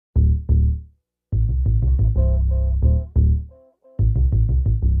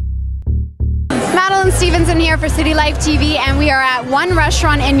Stevenson here for City Life TV, and we are at one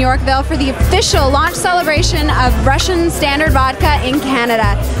restaurant in Yorkville for the official launch celebration of Russian Standard Vodka in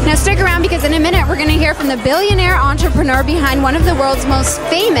Canada. Now stick around, because in a minute we're going to hear from the billionaire entrepreneur behind one of the world's most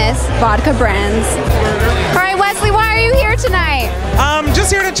famous vodka brands. All right, Wesley, why are you here tonight? Just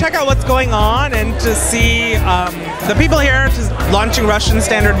here to check out what's going on and to see the people here just launching Russian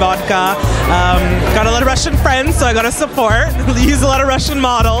Standard Vodka. Got a lot of Russian friends, so I got to support. Use a lot of Russian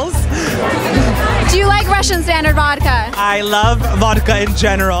models. Do you like Russian Standard Vodka? I love vodka in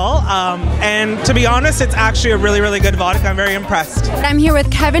general, and to be honest, it's actually a really, really good vodka. I'm very impressed. I'm here with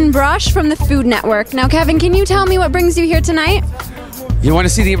Kevin Brauch from the Food Network. Now, Kevin, can you tell me what brings you here tonight? You want to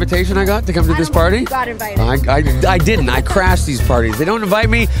see the invitation I got to come to this party? You got invited. I didn't. I crashed these parties. They don't invite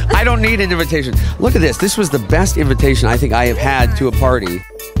me. I don't need an invitation. Look at this. This was the best invitation I think I have had to a party.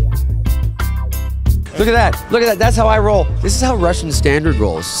 Look at that. Look at that. That's how I roll. This is how Russian Standard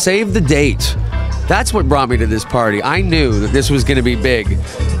rolls. Save the date. That's what brought me to this party. I knew that this was going to be big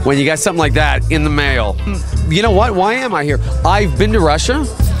when you got something like that in the mail. You know what? Why am I here? I've been to Russia.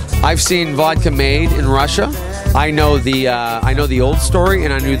 I've seen vodka made in Russia. I know the old story,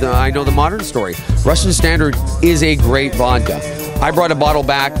 and I know the modern story. Russian Standard is a great vodka. I brought a bottle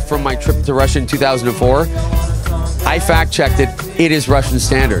back from my trip to Russia in 2004. I fact-checked it. It is Russian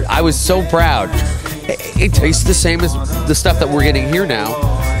Standard. I was so proud. It tastes the same as the stuff that we're getting here now.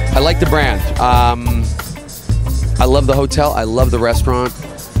 I like the brand. I love the hotel. I love the restaurant.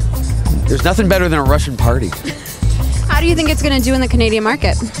 There's nothing better than a Russian party. How do you think it's going to do in the Canadian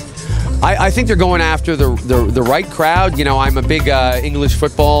market? I think they're going after the right crowd. You know, I'm a big English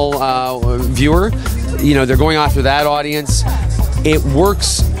football viewer. You know, they're going after that audience. It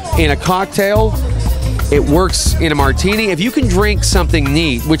works in a cocktail. It works in a martini. If you can drink something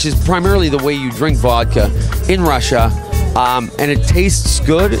neat, which is primarily the way you drink vodka in Russia, and it tastes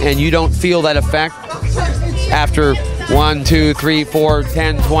good, and you don't feel that effect after 1, 2, 3, 4,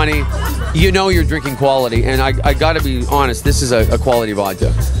 10, 20, you know you're drinking quality. And I got to be honest, this is a quality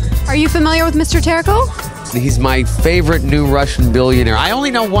vodka. Are you familiar with Mr. Terko? He's my favorite new Russian billionaire. I only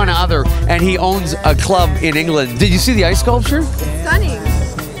know one other, and he owns a club in England. Did you see the ice sculpture? Stunning.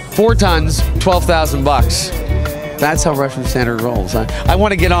 4 tons, 12,000 bucks. That's how Russian Standard rolls. I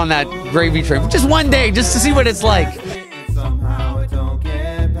want to get on that gravy train just one day, just to see what it's like.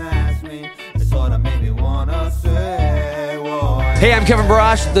 Hey, I'm Kevin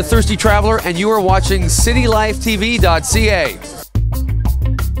Brauch, the Thirsty Traveler, and you are watching citylifeTV.ca.